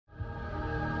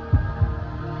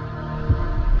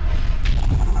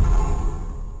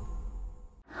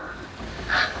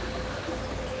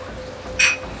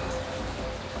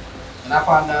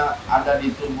apa Anda ada di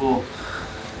tubuh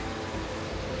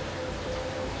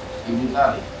Ibu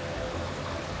Tari?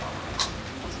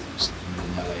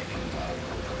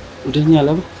 Udah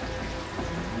nyala, Pak?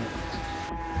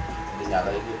 Udah nyala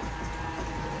itu.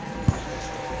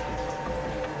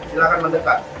 Silakan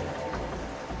mendekat.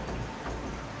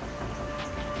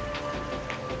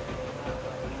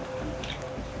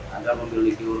 Anda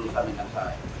memiliki urusan dengan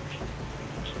saya.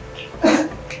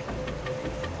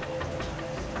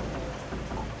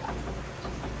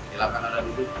 Silakan Anda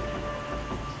duduk.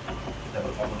 Kita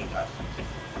berkomunikasi.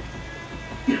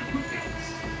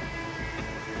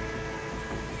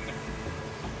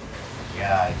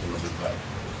 Ya, itu lebih baik.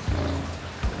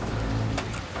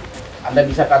 Anda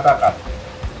bisa katakan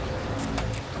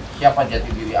siapa jati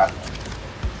diri Anda?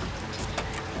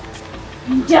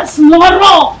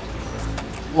 Anjasmoro.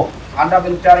 Wah, Anda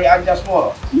mencari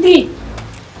Anjasmoro? Di.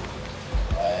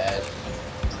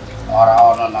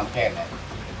 Orang-orang nang kene.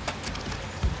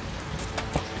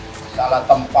 Salah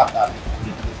tempat Anda.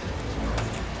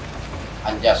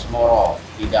 Anjasmoro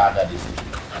tidak ada di sini.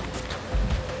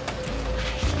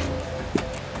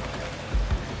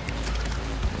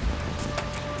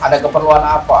 Ada keperluan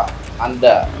apa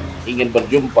Anda ingin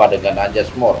berjumpa dengan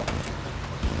Anjasmoro?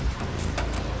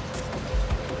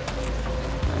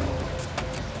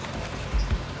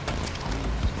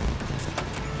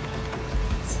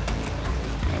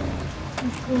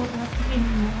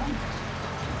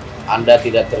 Anda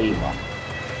tidak terima.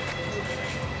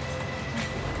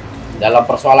 Dalam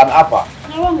persoalan apa?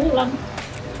 Nawang Wulan.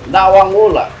 Nawang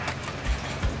Wulan.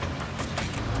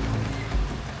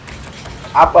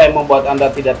 Apa yang membuat Anda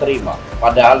tidak terima?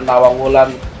 Padahal Nawang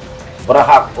Wulan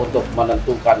berhak untuk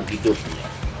menentukan hidupnya.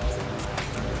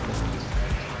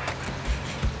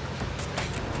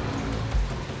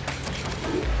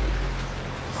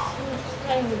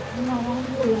 Nawang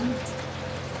Wulan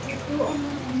itu orang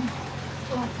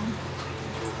selatan.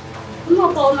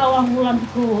 Kenapa Nawang Wulan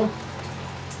itu?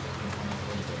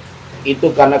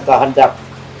 Itu karena kehendak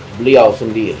beliau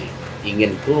sendiri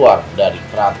ingin keluar dari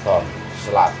keraton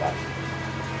selatan.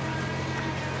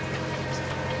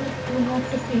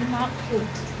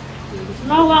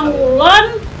 Nawang Wulan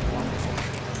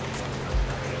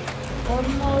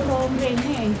orang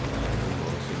ini.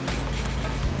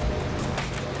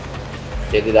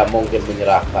 Dia tidak mungkin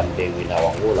menyerahkan Dewi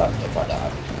Nawang Wulan kepada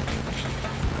Anda.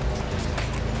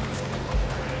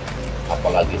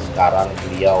 Apalagi sekarang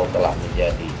beliau telah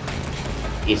menjadi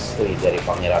istri dari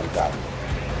pangeran kami,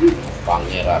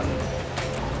 Pangeran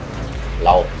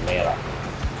Laut Merah.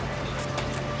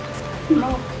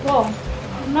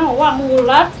 Nawang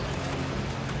Wulan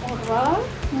orang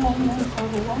ngomong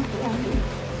sarung tuangi.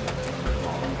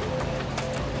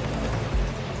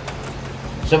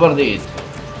 Seperti itu.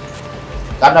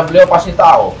 Karena beliau pasti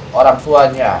tahu orang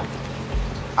tuanya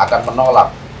akan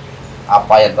menolak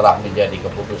apa yang telah menjadi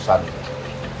keputusan.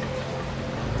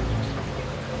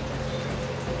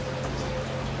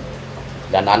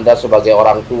 Dan Anda sebagai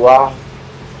orang tua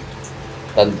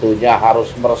tentunya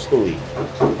harus merestui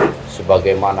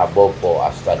sebagaimana Bopo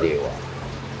Astadewa.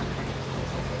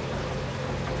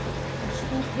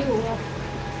 Astadewa.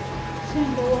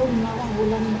 Sendiri Nawang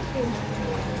Wulan itu.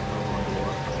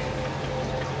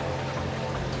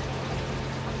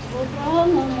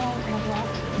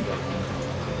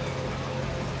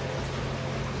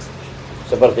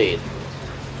 Seperti itu.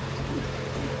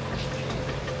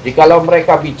 Jikalau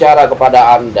mereka bicara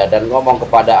kepada Anda dan ngomong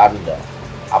kepada Anda,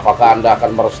 apakah Anda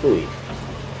akan merestui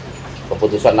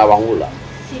keputusan Nawang Wulan?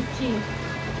 Cici.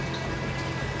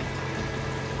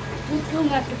 Itu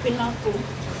ngadepin aku.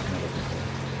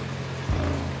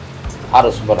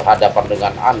 Harus berhadapan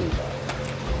dengan Anda.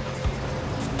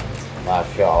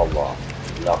 Masya Allah.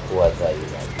 La quwata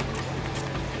illa billah.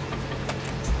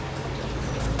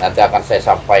 Nanti akan saya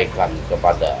sampaikan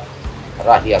kepada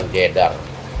Rahyang Jedar.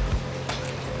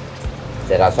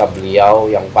 Saya rasa beliau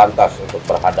yang pantas untuk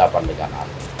berhadapan dengan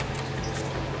Anda.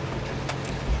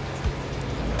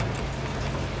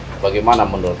 Bagaimana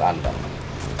menurut Anda?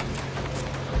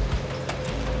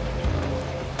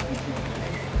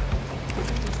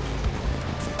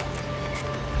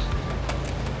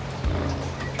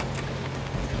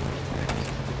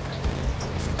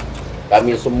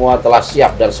 Kami semua telah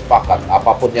siap dan sepakat,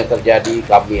 apapun yang terjadi,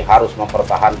 kami harus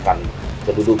mempertahankan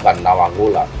kedudukan Nawang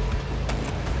Wulan.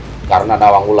 Karena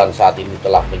Nawang Wulan saat ini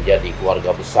telah menjadi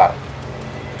keluarga besar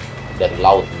dari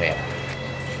Laut Merah.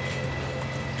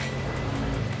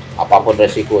 Apapun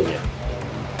resikonya,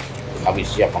 kami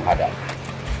siap menghadapi.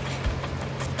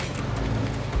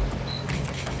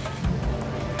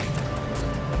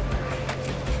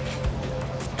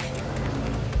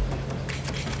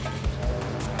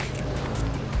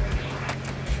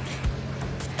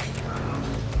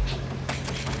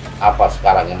 Apa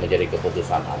sekarang yang menjadi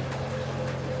keputusan Anda?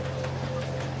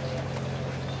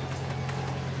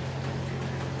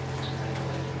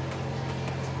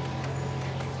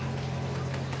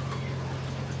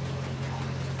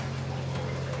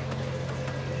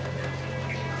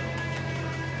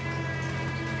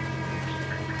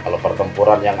 Kalau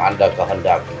pertempuran yang Anda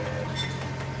kehendaki,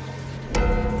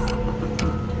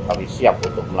 kami siap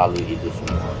untuk melalui itu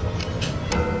semua.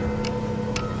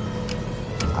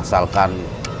 Asalkan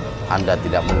Anda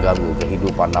tidak mengganggu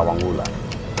kehidupan Nawangwulan.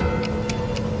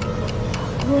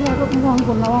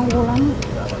 Mengganggu Nawangwulan.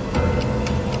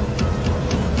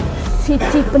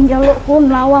 Siji penjalukku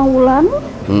Nawangwulan,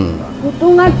 kudu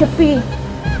ngadepi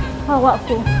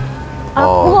awakku.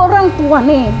 Aku orang tua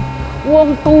nih.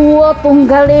 Wong tua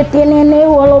tunggal nene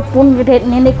walaupun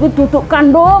nene ku duduk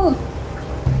kandung.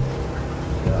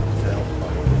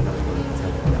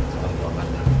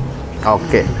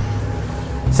 Oke.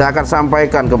 Saya akan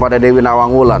sampaikan kepada Dewi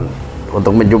Nawangwulan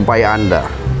untuk menjumpai Anda.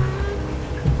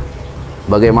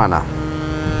 Bagaimana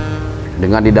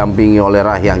dengan didampingi oleh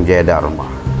Rahyang Jayadharma?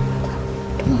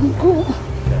 Aku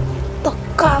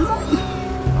tekan.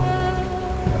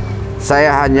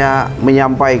 Saya hanya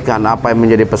menyampaikan apa yang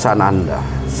menjadi pesan Anda.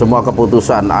 Semua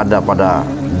keputusan ada pada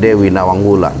Dewi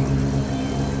Nawangwulan.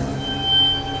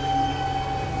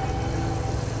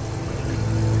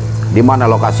 Di mana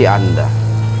lokasi Anda?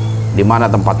 Di mana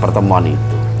tempat pertemuan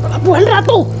itu? Pelabuhan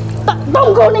Ratu. Tak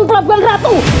tunggu ning Pelabuhan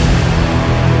Ratu.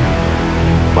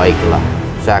 Baiklah,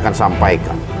 saya akan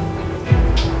sampaikan.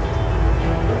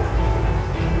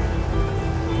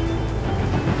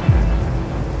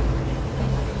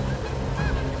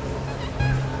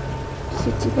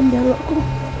 Siji penjalukku.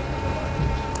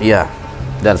 Iya,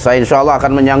 dan saya insya Allah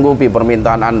akan menyanggupi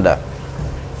permintaan Anda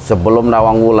sebelum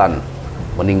Nawangwulan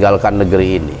meninggalkan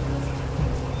negeri ini.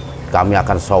 Kami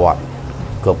akan sowan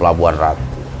ke Pelabuhan Ratu.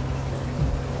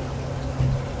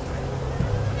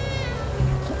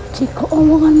 Jika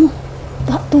omonganmu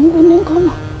tak tunggu ning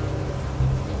kono.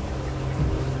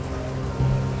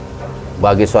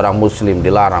 Bagi seorang muslim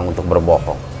dilarang untuk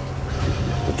berbohong.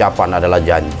 Ucapan adalah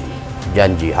janji.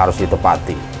 Janji harus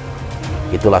ditepati.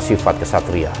 Itulah sifat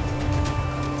kesatria.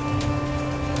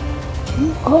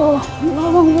 Oh,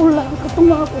 Nawangwulan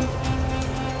ketemu aku.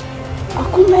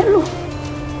 Aku melu.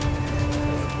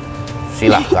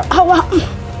 Silahkan. Awak.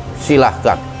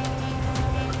 Silahkan.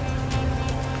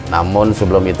 Namun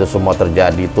sebelum itu semua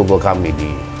terjadi, tunggu kami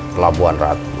di Pelabuhan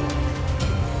Ratu.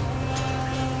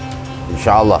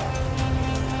 Insya Allah,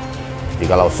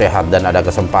 jikalau sehat dan ada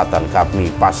kesempatan,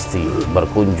 kami pasti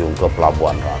berkunjung ke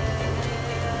Pelabuhan Ratu.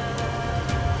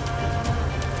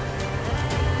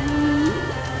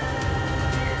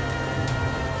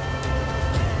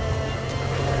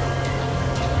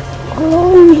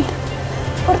 Oh, ini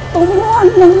pertemuan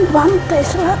yang pantai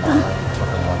selatan.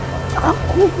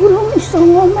 Aku belum bisa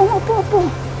ngomong apa-apa.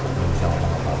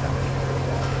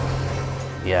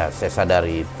 Ya, saya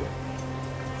sadari itu.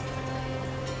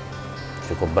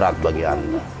 Cukup berat bagi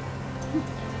Anda.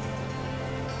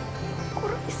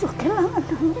 Kurang bisa kehilangan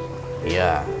dulu.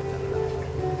 Ya,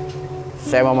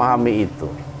 saya memahami itu.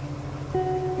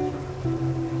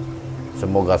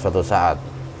 Semoga suatu saat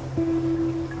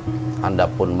Anda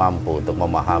pun mampu untuk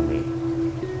memahami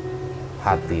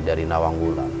hati dari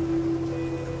Nawangwulan.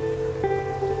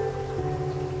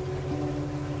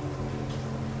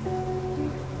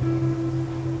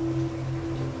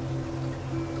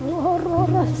 Loro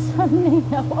rasane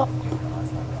awak.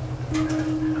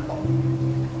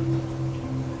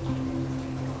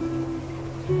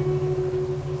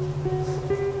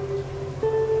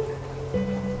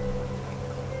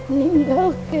 Ninggal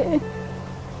ke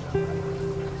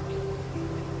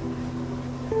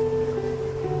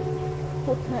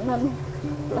putenan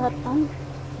selatan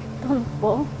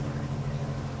tanpa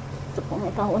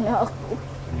sepengetahuannya aku.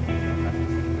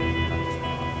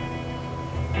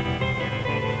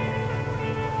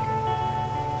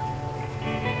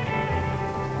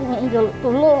 Ninggal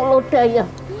tulung lo daya.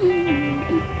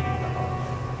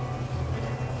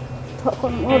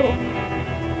 Takon moro.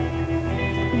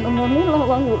 Nemoni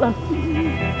Nawangwulan.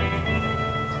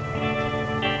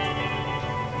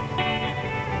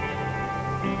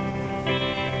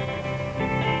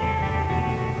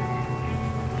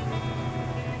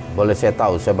 Boleh saya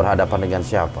tahu saya berhadapan dengan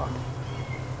siapa?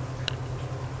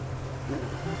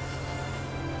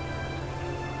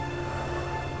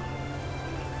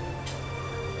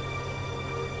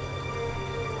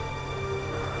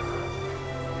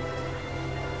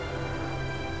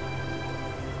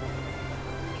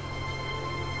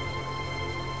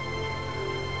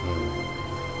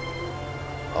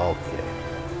 Oke.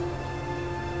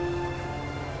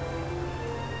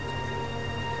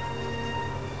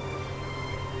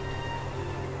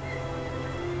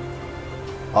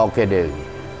 Oke Dewi.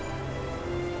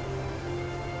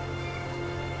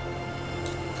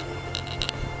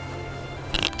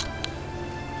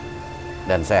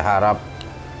 Dan saya harap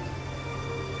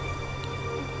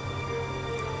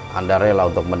Anda rela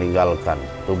untuk meninggalkan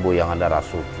tubuh yang Anda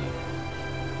rasuki.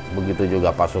 Begitu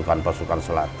juga pasukan-pasukan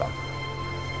selatan.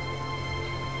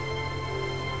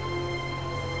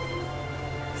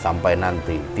 Sampai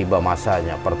nanti tiba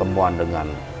masanya pertemuan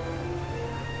dengan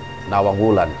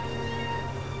Nawangwulan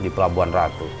di Pelabuhan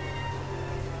Ratu.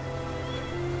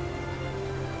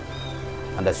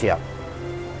 Anda siap?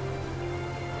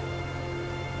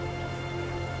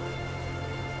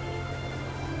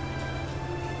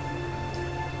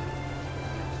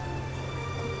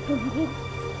 Tunggu.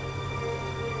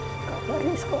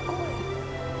 Kabaris kok kowe.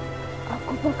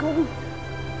 Aku bakal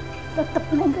tetep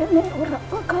nenggene ora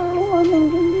bakal lunga ning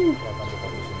kene.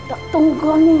 Tak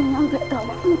tunggone sampe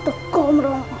tawakmu teko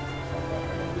mrong.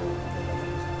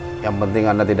 Yang penting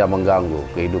Anda tidak mengganggu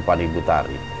kehidupan Ibu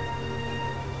Tari.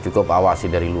 Cukup awasi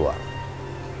dari luar.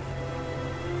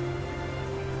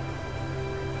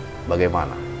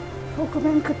 Bagaimana? Aku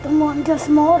pengen ketemu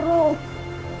Anjasmara.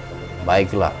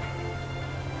 Baiklah.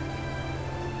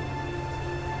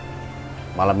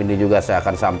 Malam ini juga saya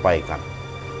akan sampaikan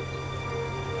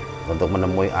untuk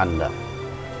menemui Anda.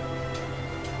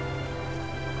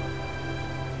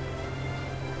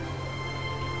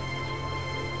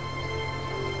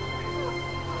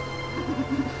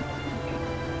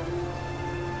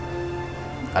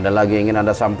 Ada lagi yang ingin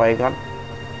Anda sampaikan?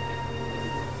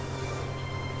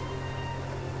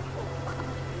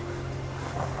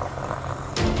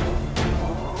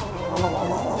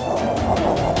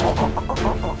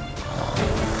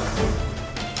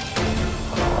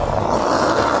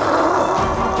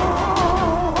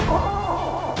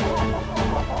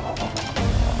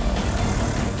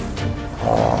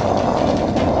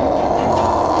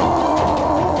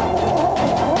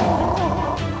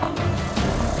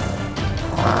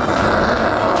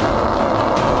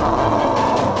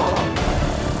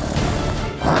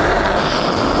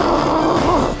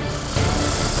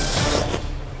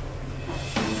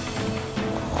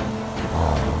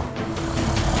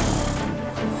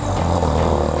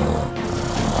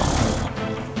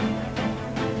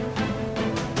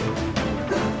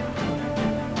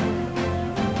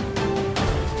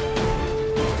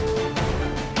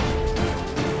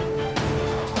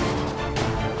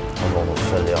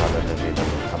 Salli ala nabiyina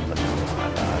Muhammad wa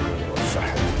ala alihi wa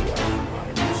sahbihi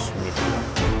ajma'in. Bismillah.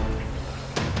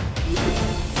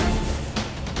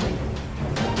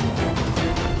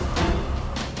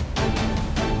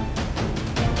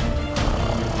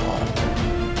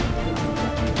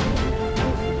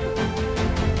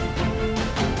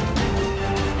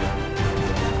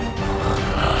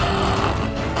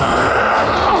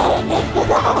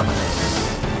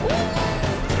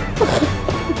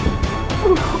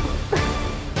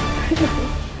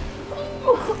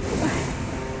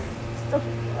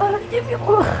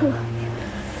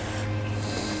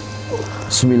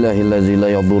 Bismillahirrahmanirrahim. La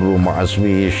yadurru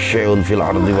ma'asmihi syai'un fil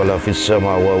ardi wala fis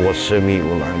sama wa huwas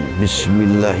samiul alim.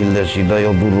 Bismillahirrahmanirrahim. La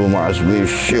yadurru ma'asmihi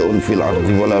syai'un fil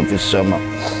ardi wala fis sama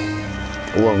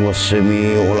wa huwas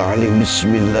samiul alim.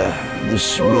 Bismillah.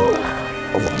 Bismillah.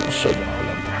 Allahumma shalli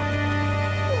ala Muhammad.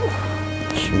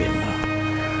 Bismillah.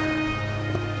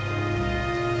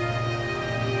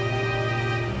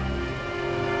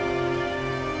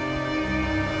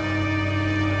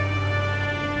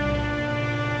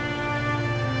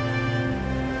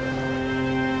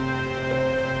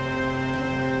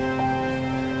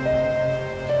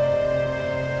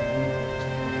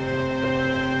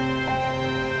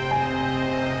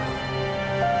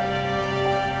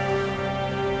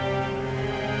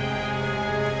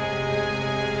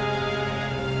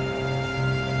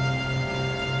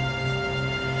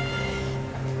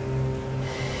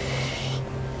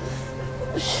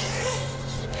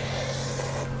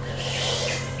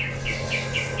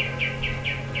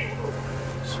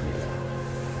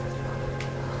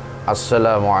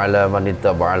 Assalamu ala man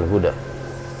ittaba'al huda.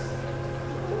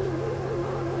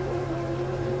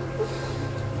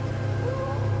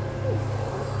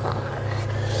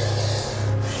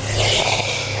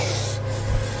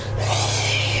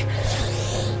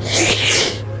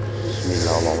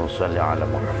 Bismillah, Allahumma shalli ala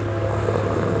Muhammad.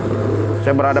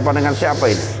 Saya berhadapan dengan siapa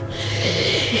ini?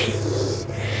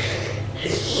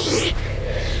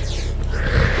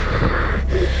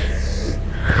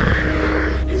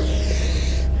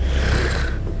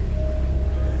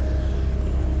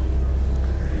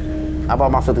 Apa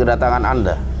maksud kedatangan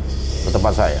Anda ke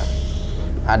tempat saya?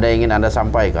 Ada yang ingin Anda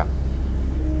sampaikan?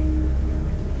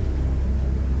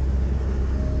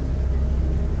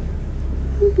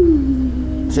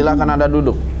 Silakan Anda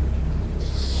duduk.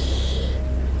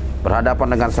 Berhadapan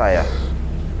dengan saya.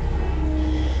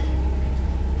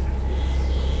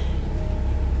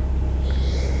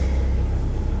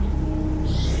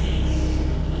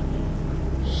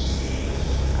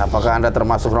 Apakah Anda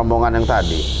termasuk rombongan yang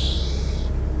tadi?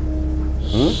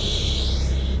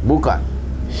 Bukan.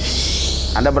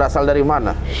 Anda berasal dari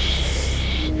mana?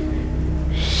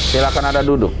 Silakan Anda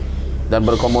duduk dan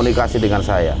berkomunikasi dengan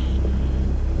saya.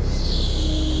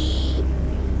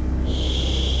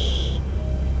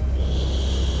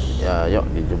 Ya, yuk,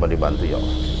 coba dibantu yuk.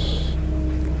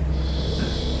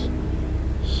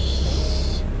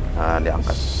 Nah,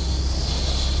 diangkat.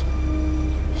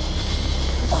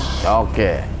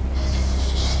 Oke.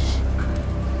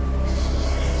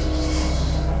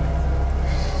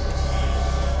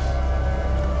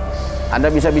 Anda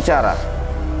bisa bicara.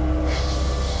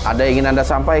 Ada yang ingin Anda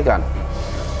sampaikan?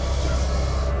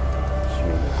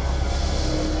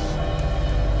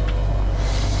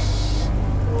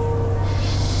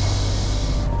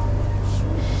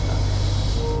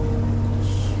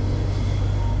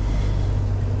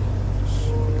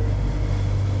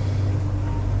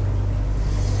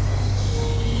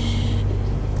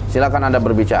 Silakan Anda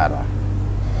berbicara.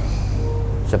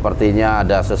 Sepertinya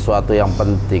ada sesuatu yang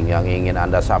penting yang ingin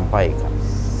Anda sampaikan.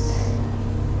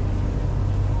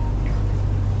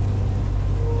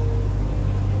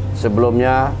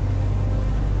 Sebelumnya,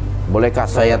 bolehkah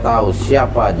saya tahu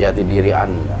siapa jati diri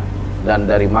Anda dan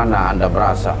dari mana Anda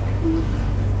berasal?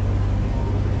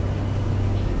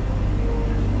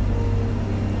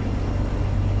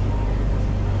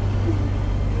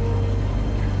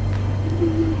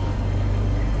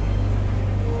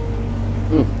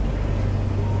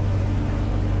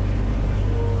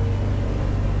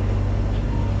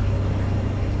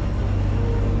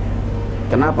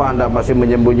 Kenapa Anda masih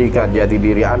menyembunyikan jati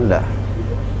diri Anda?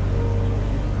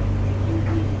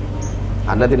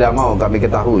 Anda tidak mau kami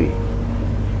ketahui.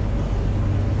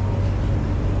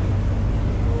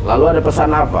 Lalu ada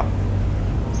pesan apa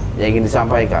yang ingin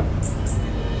disampaikan?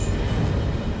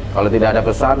 Kalau tidak ada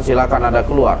pesan, silakan Anda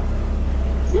keluar.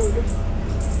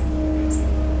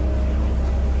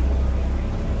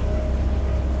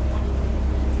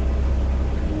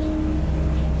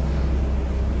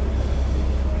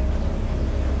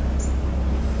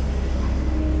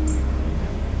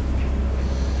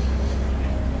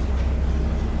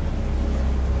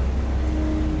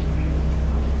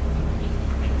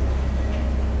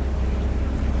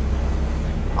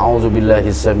 A'udzu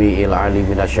billahi samii'il 'aliim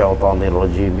minasyaitonir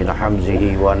rajiim min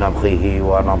hamzihi wa nafthihi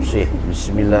wa nafsihi.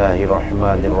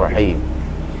 Bismillahirrahmanirrahim.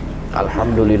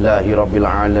 Alhamdulillahi rabbil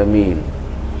alamin.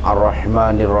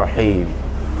 Arrahmanir rahim.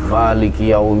 Maliki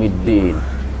yaumiddin.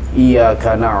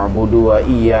 Iyyaka na'budu wa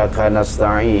iyyaka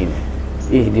nasta'in.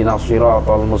 Ihdinas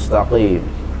siratal mustaqim.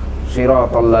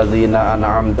 Siratal ladzina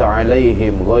an'amta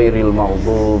 'alaihim ghairil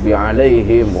maghdubi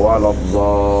 'alaihim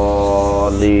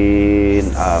waladdallin.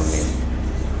 Amin.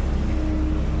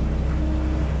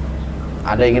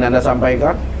 Ada yang ingin Anda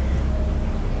sampaikan?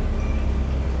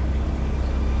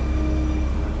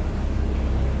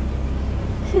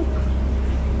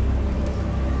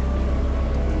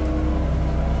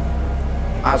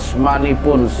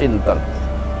 Asmanipun sinten?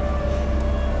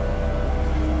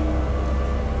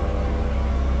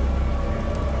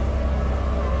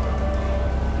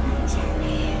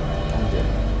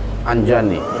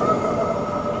 Anjani.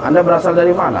 Anda berasal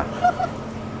dari mana?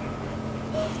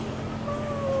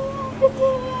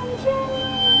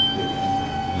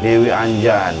 Dewi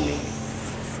Anjani.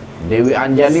 Dewi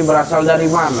Anjani berasal dari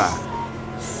mana?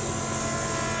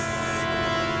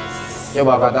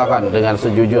 Coba katakan dengan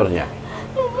sejujurnya.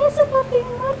 Ini seperti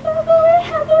mata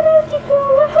melihat rezekiku.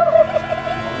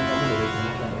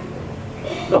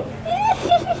 Loh.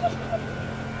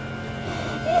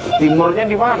 Timurnya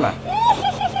di mana?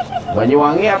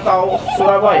 Banyuwangi atau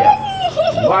Surabaya?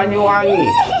 Banyuwangi.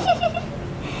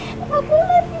 Aku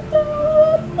lagi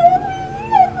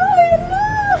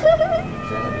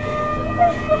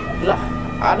Lah,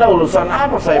 ada urusan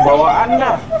apa saya bawa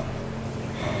Anda?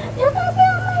 ya tapi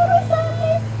apa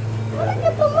urusannya? Boleh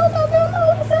ketemu tapi apa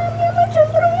urusannya?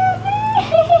 Mencenderungannya.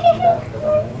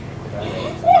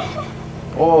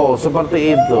 Oh, seperti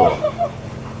itu.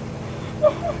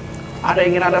 Ada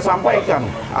yang ingin Anda sampaikan?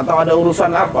 Atau ada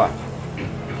urusan apa?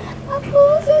 Aku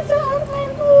sejak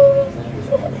mainku.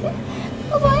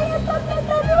 Kebanyakan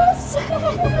tapi terus.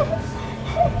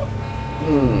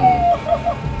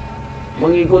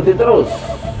 Mengikuti terus.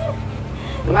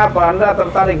 Kenapa Anda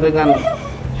tertarik dengan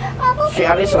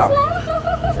syiar Islam?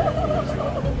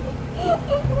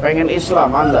 Pengen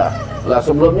Islam Anda? Lah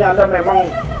sebelumnya Anda memang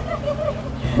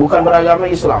Bukan beragama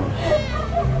Islam.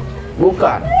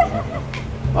 Bukan.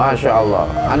 Masya Allah.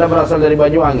 Anda berasal dari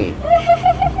Banyuwangi.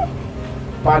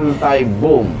 Pantai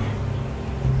Bom.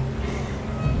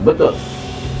 Betul.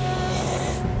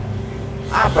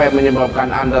 Apa yang menyebabkan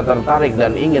Anda tertarik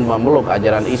dan ingin memeluk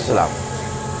ajaran Islam?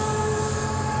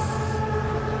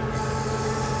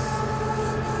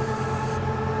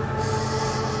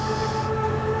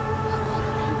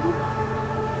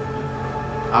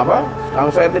 Apa?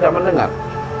 Kalau saya tidak mendengar.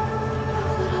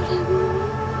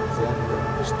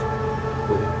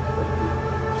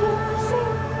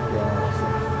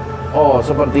 Oh,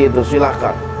 seperti itu.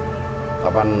 Silahkan.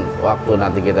 Kapan waktu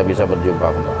nanti kita bisa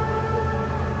berjumpa kembali?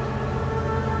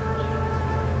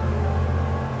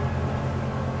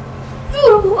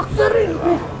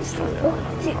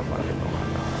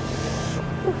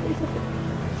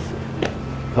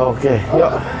 Oke,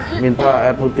 yuk minta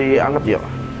air putih anget yuk.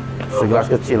 Segelas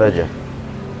kecil aja.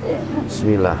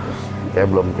 Bismillah. Kayak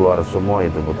belum keluar semua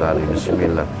itu putari.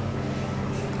 Bismillah.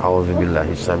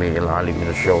 A'udzubillahi samii'il 'aliim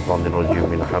minasyaitonir rajiim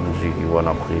min hamzihi wa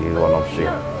nafthihi wa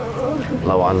nafthihi.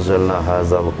 Law anzalna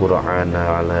hadzal qur'ana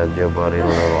 'ala jabalin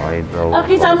la ra'aitahu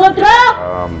Aki Samudra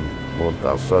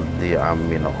mutasaddi'an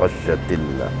min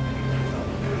khasyatillah.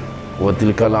 Wa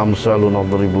tilkal amsalu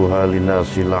nadribuha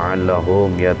linnasi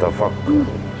la'allahum yatafakkarun.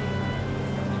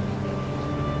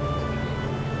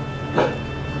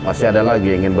 Masih ada lagi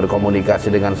yang ingin berkomunikasi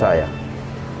dengan saya?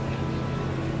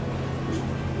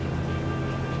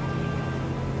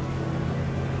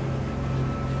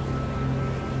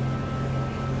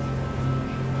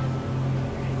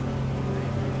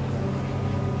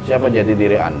 Siapa jadi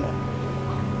diri Anda?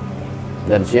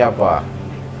 Dan siapa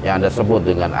yang Anda sebut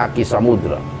dengan Aki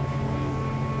Samudra?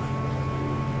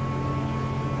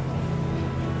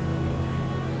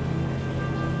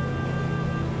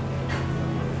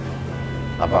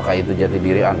 Apakah itu jati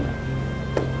diri Anda?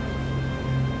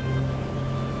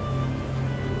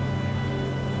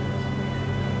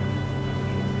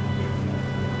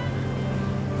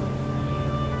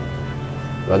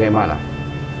 Bagaimana?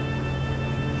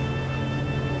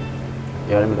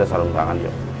 Ya, minta sarung tangan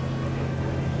yuk.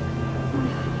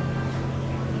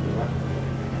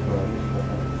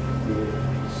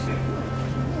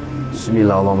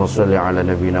 Bismillahirrahmanirrahim. Shalli ala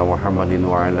nabiyina Muhammadin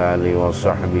wa ala alihi wa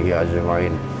sahbihi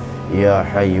ajma'in. Ya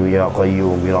Hayyu Ya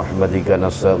Qayyum bi rahmatika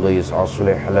nastaghits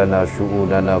aslih lana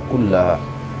syu'unana kullaha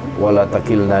wa la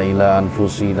takilna ila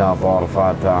anfusina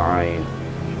tarfata 'ain.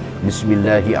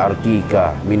 Bismillahi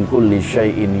arkika min kulli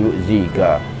syai'in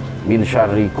yu'zika min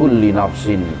syarri kulli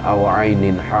nafsin aw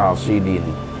 'ainin hasidin.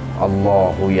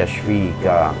 Allahu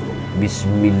yashfika.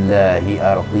 Bismillahi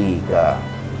arkika.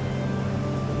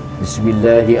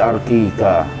 Bismillahi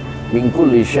arkika min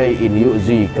kulli syai'in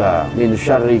yu'zika min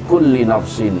syarri kulli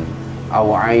nafsin aw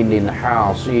 'ainin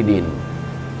hasidin.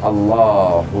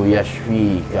 Allahu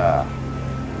yashfika.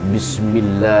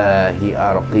 Bismillahi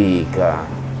arqika.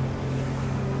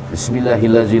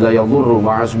 Bismillahirrahmanirrahim. La yadurru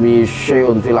ma'asmi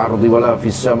syai'un fil ardi wala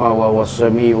fis sama wa huwas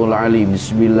samiul alim.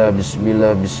 Bismillah,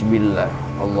 bismillah, bismillah.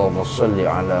 Allahumma shalli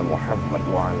ala Muhammad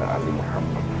wa ala ali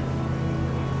Muhammad.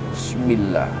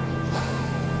 Bismillah.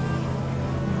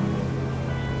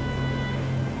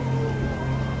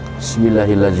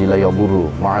 Bismillahirrahmanirrahim. La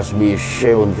yadurru ma'asmi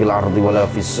syai'un fil ardi wala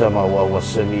fis sama wa huwas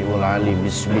samiul alim.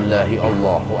 Bismillahi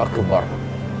Allahu akbar.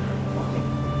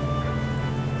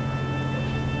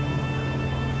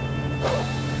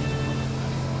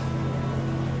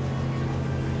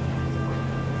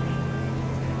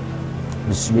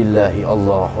 Bismillahi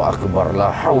Allahu akbar.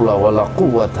 La hawla wa la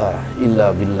quwwata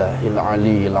illa billahil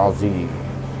aliyyil azim.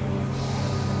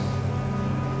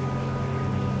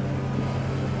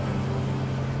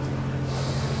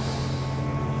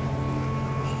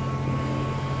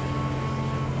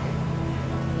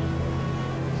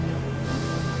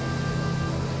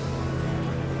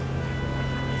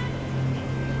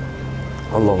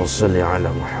 Allahumma salli ala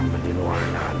Muhammadin wa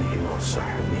ala alihi wa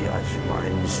sahbihi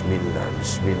ajma'in. Bismillah,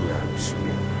 bismillah,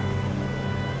 bismillah.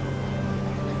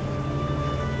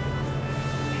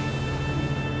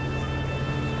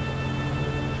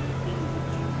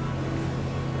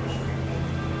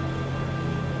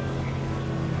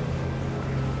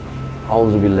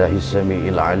 A'udzu billahi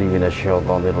samii'il 'aliim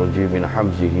minasyaitonir rajiim min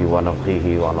hamzihi wa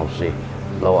nafthihi wa nafthihi.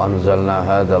 Law anzalna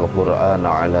hadzal qur'ana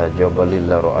 'ala jabalin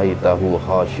la ra'aitahu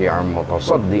khashi'an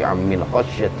mutasaddian min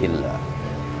khasyatillah.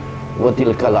 Wa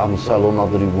tilkal amsalu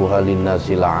nadribuha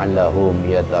linnasi la'allahum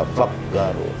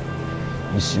yatafakkarun.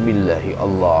 Bismillahi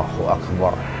Allahu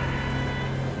akbar.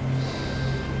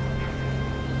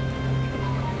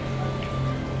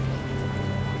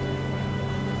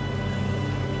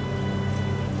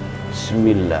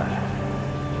 Bismillah.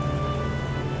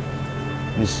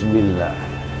 Bismillah.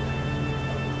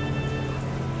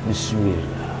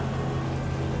 Bismillah.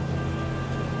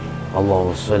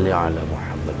 Allahumma shalli ala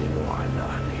Muhammadin wa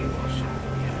ala alihi wa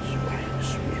sahbihi.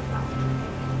 Bismillah.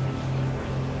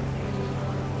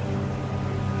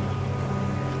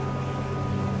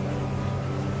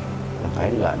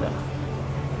 Kain nggak ada.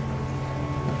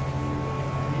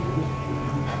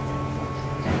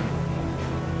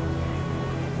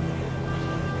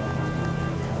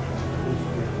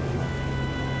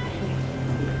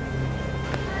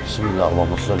 Bismillah,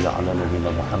 Allahumma shalli ala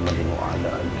nabiyyina Muhammadin wa ala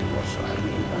alihi wa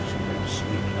sahbihi.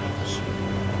 Bismillah.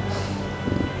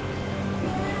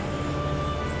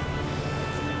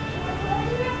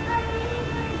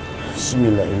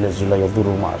 Bismillahirrahmanirrahim. La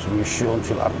yadurru ma'a ismihi syai'un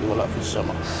fil ardi wa la fis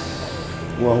sama'.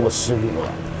 Wa huwa as-sami'ul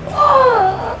 'alim.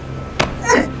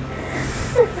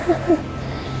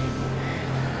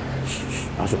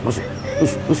 Masuk. Ush.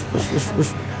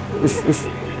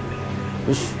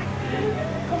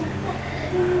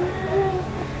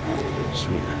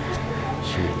 Bismillah.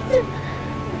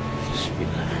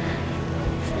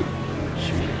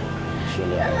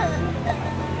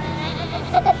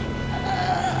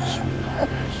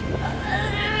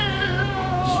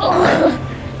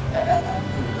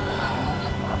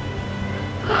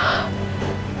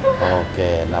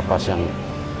 Oke, napas yang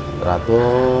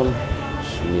teratur.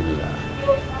 Bismillah.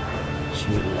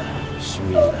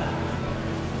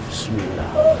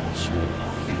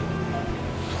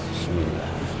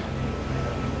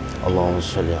 Allahumma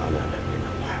shalli ala nabiyyina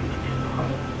Muhammadin.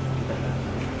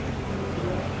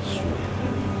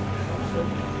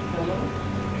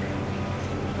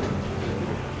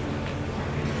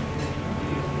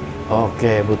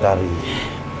 Oke, Bu Tari.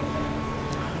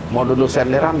 Mau duduk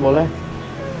senderan boleh?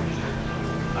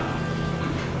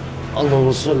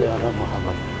 Allahumma shalli ala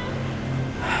Muhammad.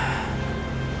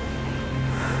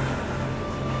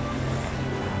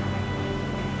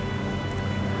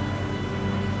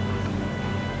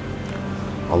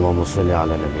 Allahumma shalli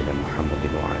ala nabiyyina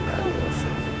Muhammadin wa ala alihi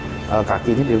wasallam.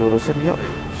 Kaki ini dilurusin yuk.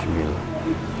 Bismillah.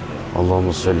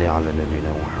 Allahumma shalli ala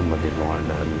nabiyyina Muhammadin wa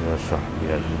ala alihi wasallam.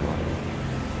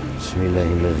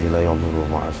 Bismillahirrahmanirrahim. La yadurru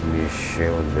ma'a ismihi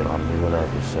syai'un fil ardi wa la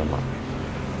fis sama'.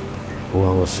 Wa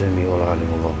huwa as-sami'ul 'alim.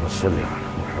 Allahumma shalli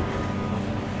ala Muhammad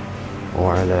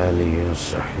wa ala alihi wa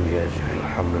sahbihi ajma'in.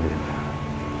 Alhamdulillah.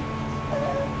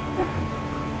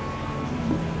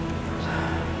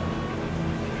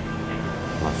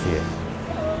 Masih ya?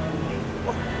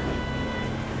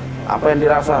 Apa yang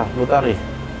dirasa, Bu Tari?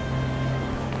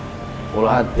 Ulu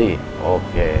hati.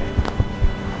 Oke.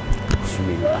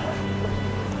 Bismillah.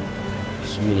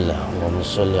 Allahumma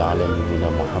shalli ala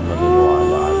nabiyyina Muhammadin wa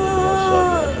ala alihi wa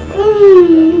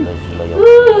sahbihi ajma'in.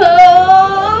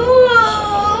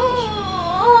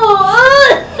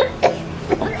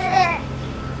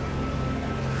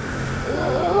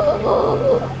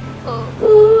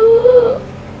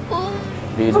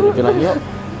 Didudukin lagi yuk.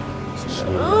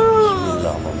 Bismillah.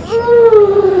 Allahumma shalli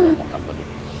ala Muhammadin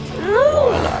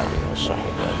wa ala alihi wa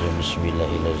sahbihi ajma'in.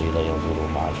 Bismillahirrahmanirrahim. La yadurru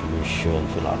ma'a ismihi syai'un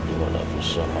fil ardi wa la fis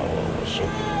sama' wa huwa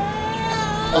as-sami'ul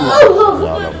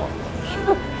 'alim.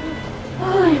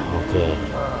 Oke.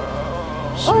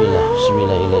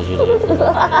 Bismillahirrahmanirrahim.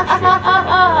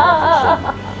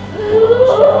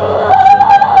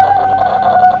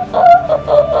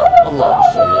 Allahumma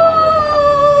shalli ala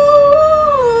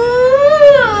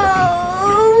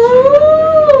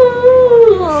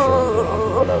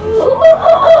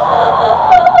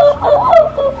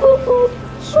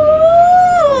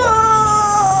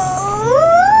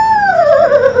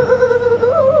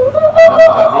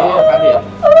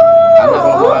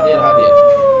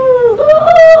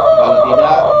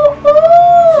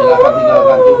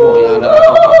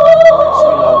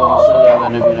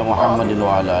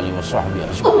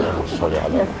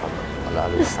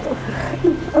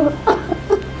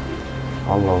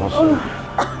Allahumma sholli.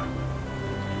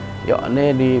 Yuk, ini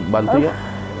dibantu ya.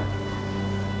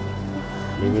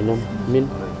 Diminum, min.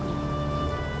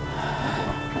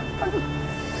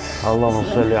 Allahumma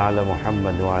sholli ala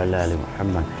Muhammad wa ala ali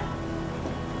Muhammad.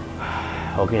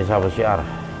 Oke, sahabat Syiar.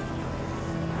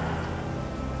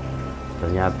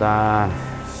 Ternyata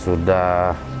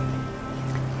sudah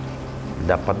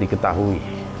dapat diketahui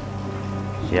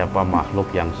siapa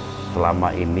makhluk yang selama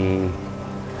ini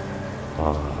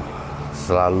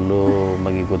selalu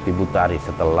mengikuti Bu Tari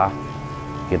setelah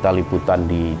kita liputan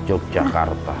di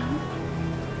Yogyakarta.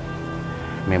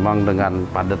 Memang dengan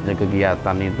padatnya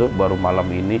kegiatan itu baru malam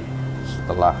ini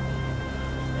setelah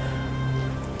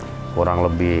kurang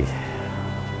lebih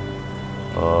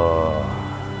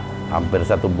hampir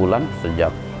 1 bulan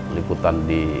sejak liputan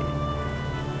di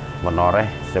menoreh,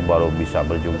 saya baru bisa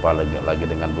berjumpa lagi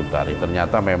dengan Butari.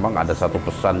 Ternyata memang ada satu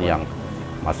pesan yang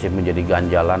masih menjadi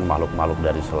ganjalan makhluk-makhluk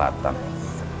dari selatan.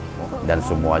 Dan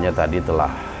semuanya tadi telah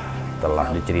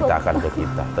diceritakan ke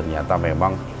kita. Ternyata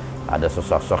memang ada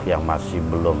sosok yang masih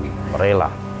belum rela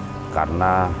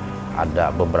karena ada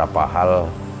beberapa hal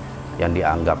yang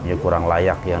dianggapnya kurang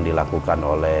layak yang dilakukan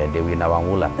oleh Dewi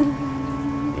Nawangwulan.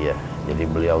 Iya, jadi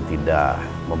beliau tidak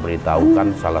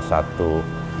memberitahukan salah satu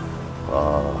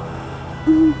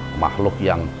makhluk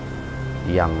yang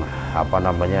yang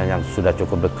sudah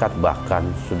cukup dekat, bahkan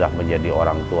sudah menjadi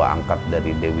orang tua angkat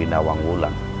dari Dewi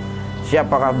Nawangwulan.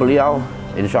 Siapakah beliau?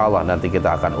 Insya Allah nanti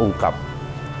kita akan ungkap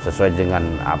sesuai dengan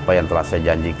apa yang telah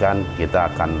saya janjikan. Kita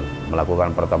akan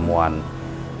melakukan pertemuan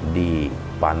di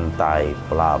pantai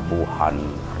Pelabuhan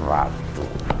Ratu.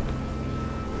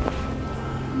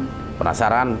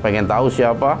 Penasaran? Pengen tahu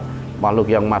siapa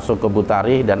makhluk yang masuk ke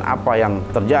Butari dan apa yang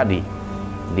terjadi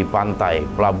di pantai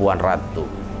Pelabuhan Ratu?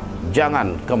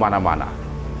 Jangan kemana-mana,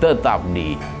 tetap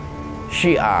di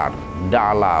Syiar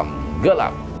Dalam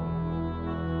Gelap.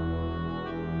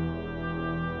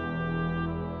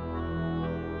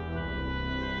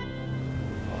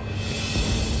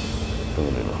 Tunggu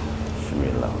dulu.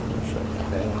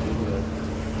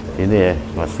 Bismillahirrahmanirrahim. Ini ya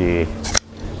masih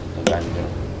ganjil.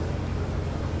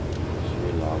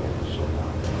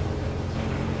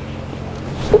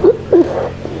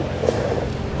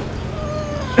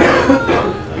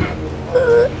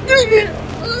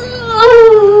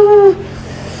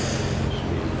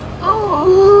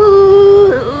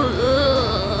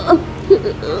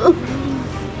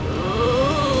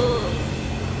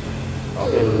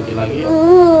 Oke, mungkin lagi ya.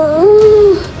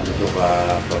 Kita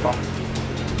coba potong.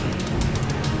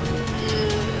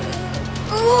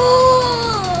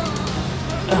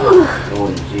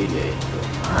 Kunci deh.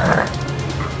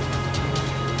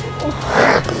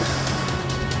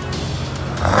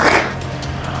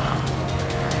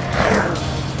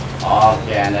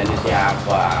 Oke, Anda ini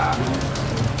siapa?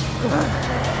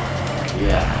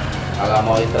 Iya, kalau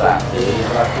mau interaksi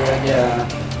aja.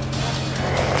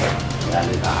 Jangan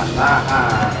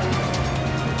ditahan-tahan.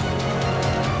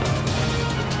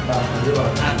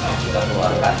 Kita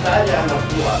keluarkan saja anak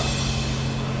keluar.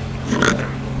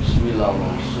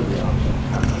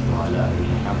 Bismillahirrahmanirrahim.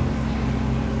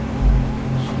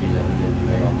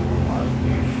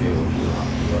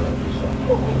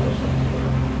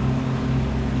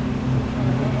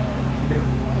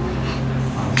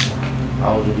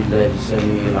 A'udzu billahi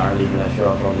as-sami'il 'alim minasy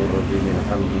syaithanir rajim. Min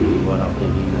hamdihi wa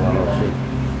nafthihi wa nafthihi.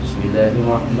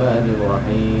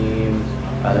 Bismillahirrahmanirrahim.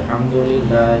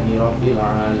 Alhamdulillahi rabbil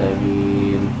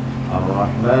alamin.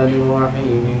 Ar-rahmanir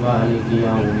rahim. Maliki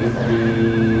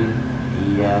yaumiddin.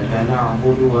 Iyyaka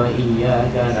na'budu wa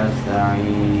iyyaka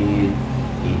nasta'in.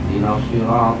 Ihdinas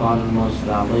siratal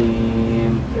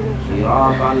mustaqim.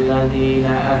 Siratal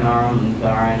ladzina an'amta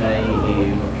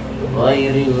 'alaihim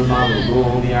ghairil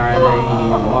maghdubi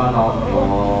 'alaihim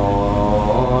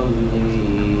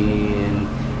waladdallin.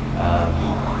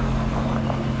 Amin.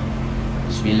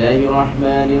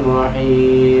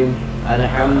 Bismillahirrahmanirrahim.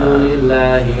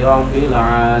 Alhamdulillahi rabbil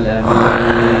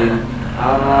alamin.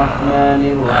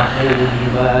 Ar-rahmanir rahim.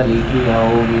 Maliki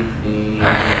yaumiddin.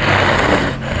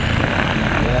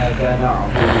 Iyyaka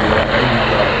na'budu wa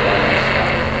iyyaka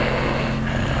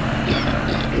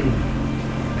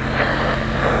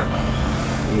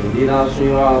اهدنا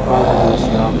الصراط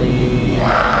المستقيم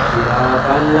صراط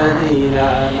الذين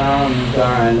أنعمت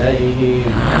عليهم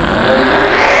غير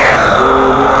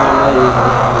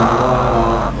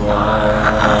المغضوب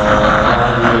عليهم ولا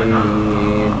الضالين.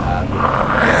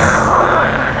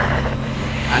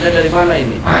 Anda dari mana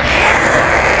ini?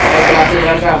 Mau berhasil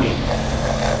dengan kami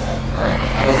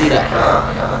atau tidak?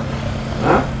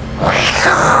 Hah?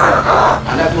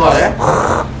 Anda keluar ya?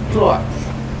 Keluar.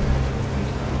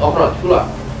 Okrot, keluar.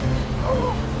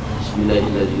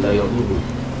 Bismillahirrahmanirrahim.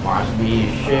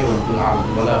 Ma'asbihi syai'un fil ardi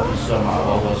wa la fis sama'i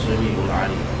wa huwa samiul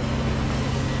 'alim.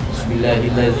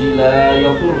 Bismillahirrahmanirrahim. La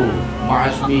yadurru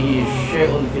ma'asbihi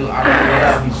syai'un fil ardi wa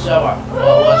la fis sama'i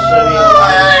wa huwa samiul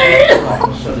 'alim.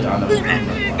 Allahumma shalli 'ala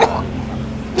Muhammad wa ali.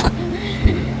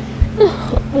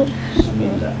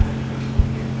 Bismillah.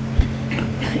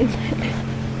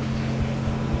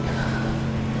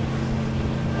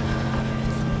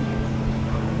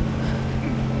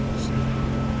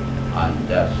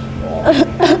 Anda semua.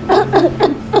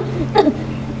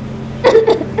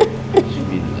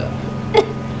 Bismillah.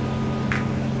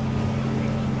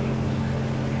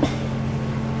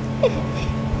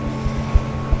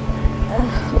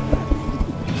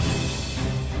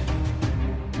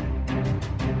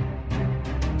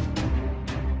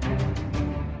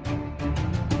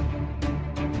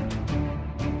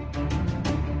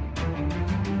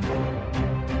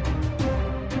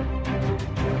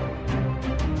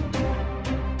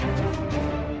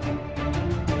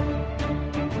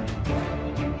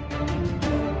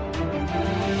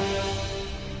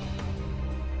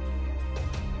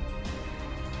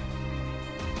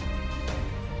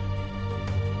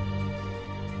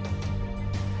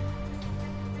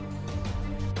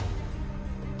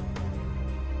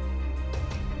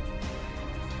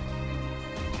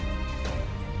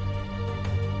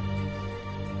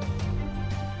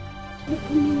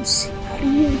 Aku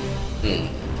Syiarmu.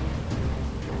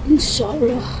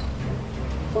 Insyaallah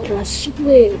ora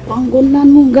suwe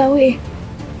panggonanmu gawe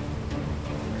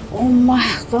omah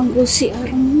kanggo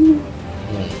Syiarmu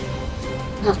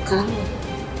bakal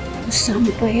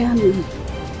kesampaian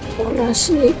ora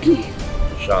suwe iki.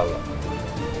 Insyaallah.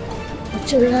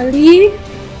 Aja lali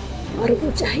karo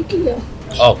bocah iki ya.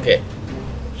 Oke.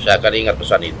 Saya akan ingat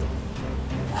pesan itu.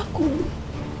 Aku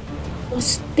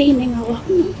pasti ning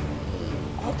awakmu.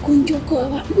 Aku njogo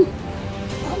awakmu.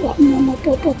 Awakmu mau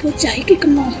apa bocah iki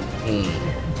kena.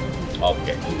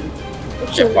 Oke.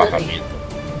 Saya paham itu.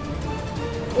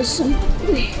 Pesen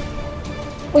kowe.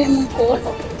 Kowe mengko ana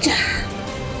bocah.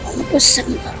 Ana pesen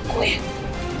karo kowe.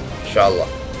 Insyaallah.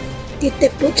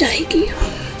 Titip bocah iki.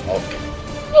 Oke.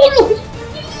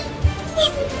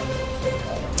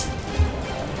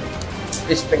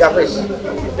 Riz, pegang Riz.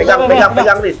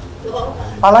 Pegang Riz.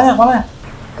 Palanya.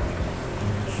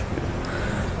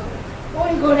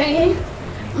 Kowe goleki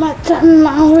macan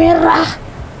merah.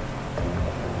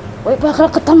 Kowe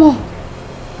bakal ketemu.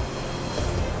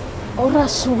 Ora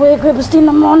suwe kowe mesti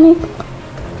nemoni.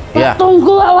 Ya.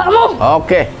 Tunggu awakmu.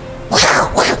 Oke.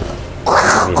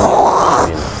 Tahan.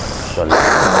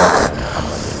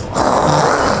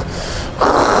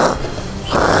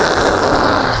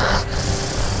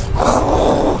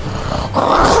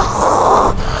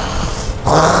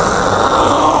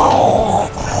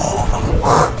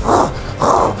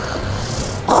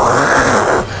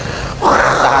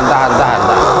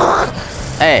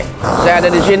 Saya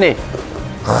ada di sini.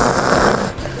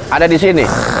 Ada di sini.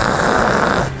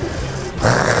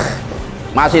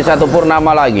 Masih satu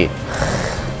purnama lagi.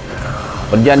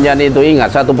 Perjanjian itu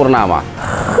ingat, satu purnama.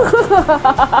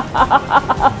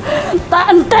 Tak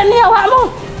enteni awakmu.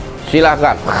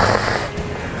 Silakan.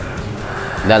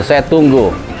 Dan saya tunggu.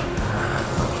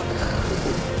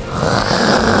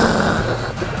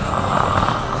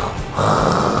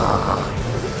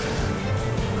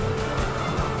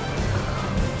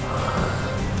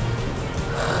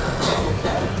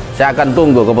 Saya akan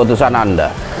tunggu keputusan Anda.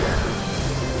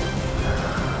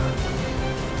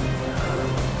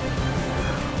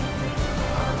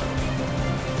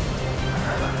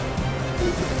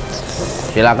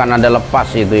 Silakan Anda lepas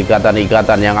itu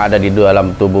ikatan-ikatan yang ada di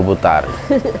dalam tubuh Putari.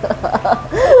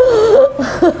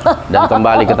 Dan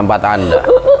kembali ke tempat Anda.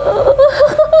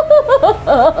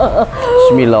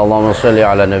 Bismillahirrahmanirrahim.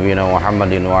 Ala nabiyina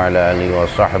Muhammadin wa ala alihi wa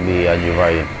sahbihi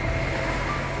ajma'in.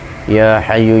 Ya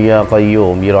Hayyu ya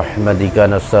Qayyum bi rahmatika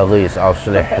nastaghits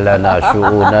aslih lana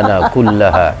syu'unana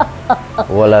kullaha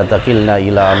wa la takilna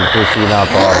ila anfusina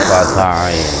tarfata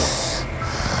 'ain.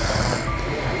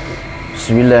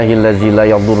 Bismillahirrahmanirrahim. La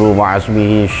yadurru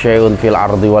ma'asmihi syai'un fil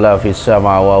ardi wala fis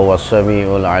sama wa huwas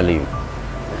samiul alim.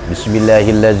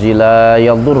 Bismillahirrahmanirrahim. La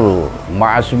yadurru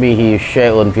ma'asmihi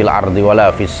syai'un fil ardi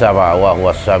wala fis sama wa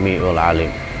huwas samiul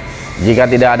alim. Jika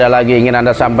tidak ada lagi ingin Anda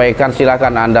sampaikan,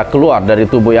 silakan Anda keluar dari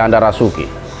tubuh yang Anda rasuki.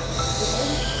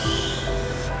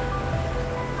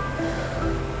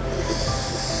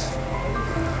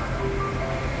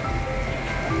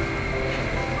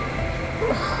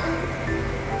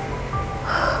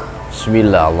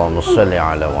 Bismillah, Allahumma sholli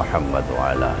ala Muhammad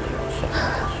wa ala alihi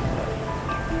wasallam.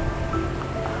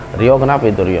 Rio, kenapa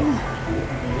itu Rio?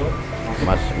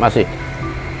 Masih.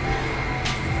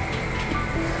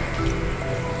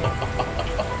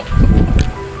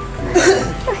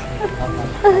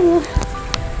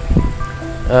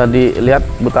 Dilihat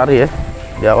Butari ya,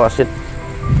 diawasin.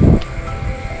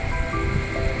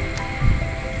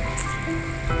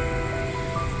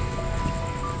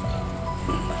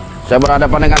 Saya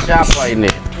berhadapan dengan siapa ini?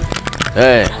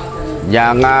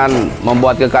 Jangan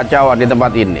membuat kekacauan di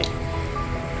tempat ini.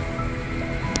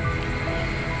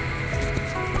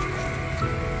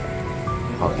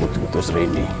 Aku putus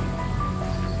Rini.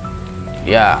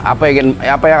 Ya, apa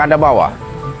yang Anda bawa?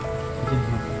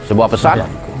 Sebuah pesan?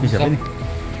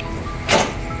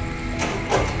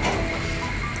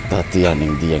 Tatian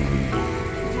yang dieng.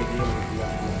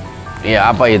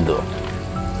 Iya, apa itu?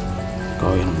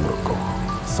 Kau yang murka,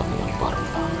 sang yang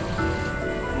parna.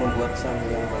 Membuat sang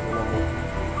yang baru.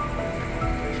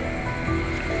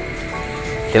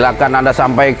 Silakan Anda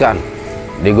sampaikan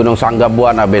di Gunung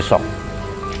Sanggabuana besok.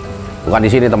 Bukan di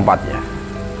sini tempatnya.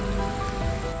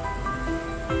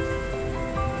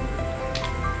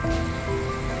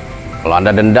 Kalau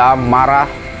Anda dendam, marah,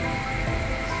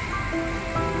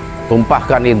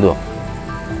 tumpahkan itu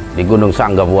di Gunung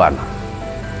Sanggabuana.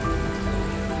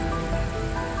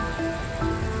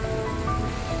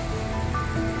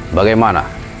 Bagaimana?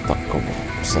 Tak kau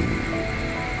pesan.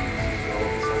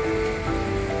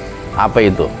 Apa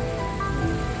itu?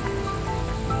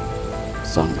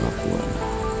 Sangga Buana.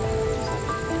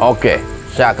 Oke,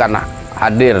 saya akan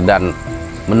hadir dan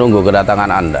menunggu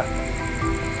kedatangan Anda.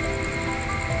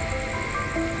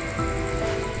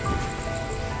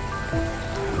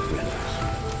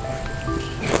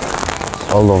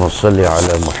 Allahumma salli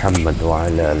ala Muhammad wa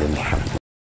ala ali Muhammad.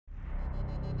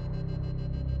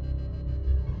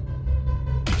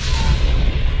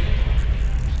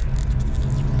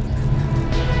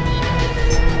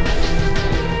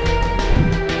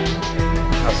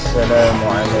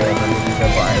 Assalamualaikum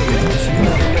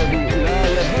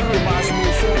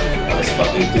Oleh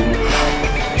sebab itu,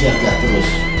 jaga terus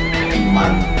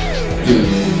iman,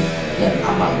 ilmu,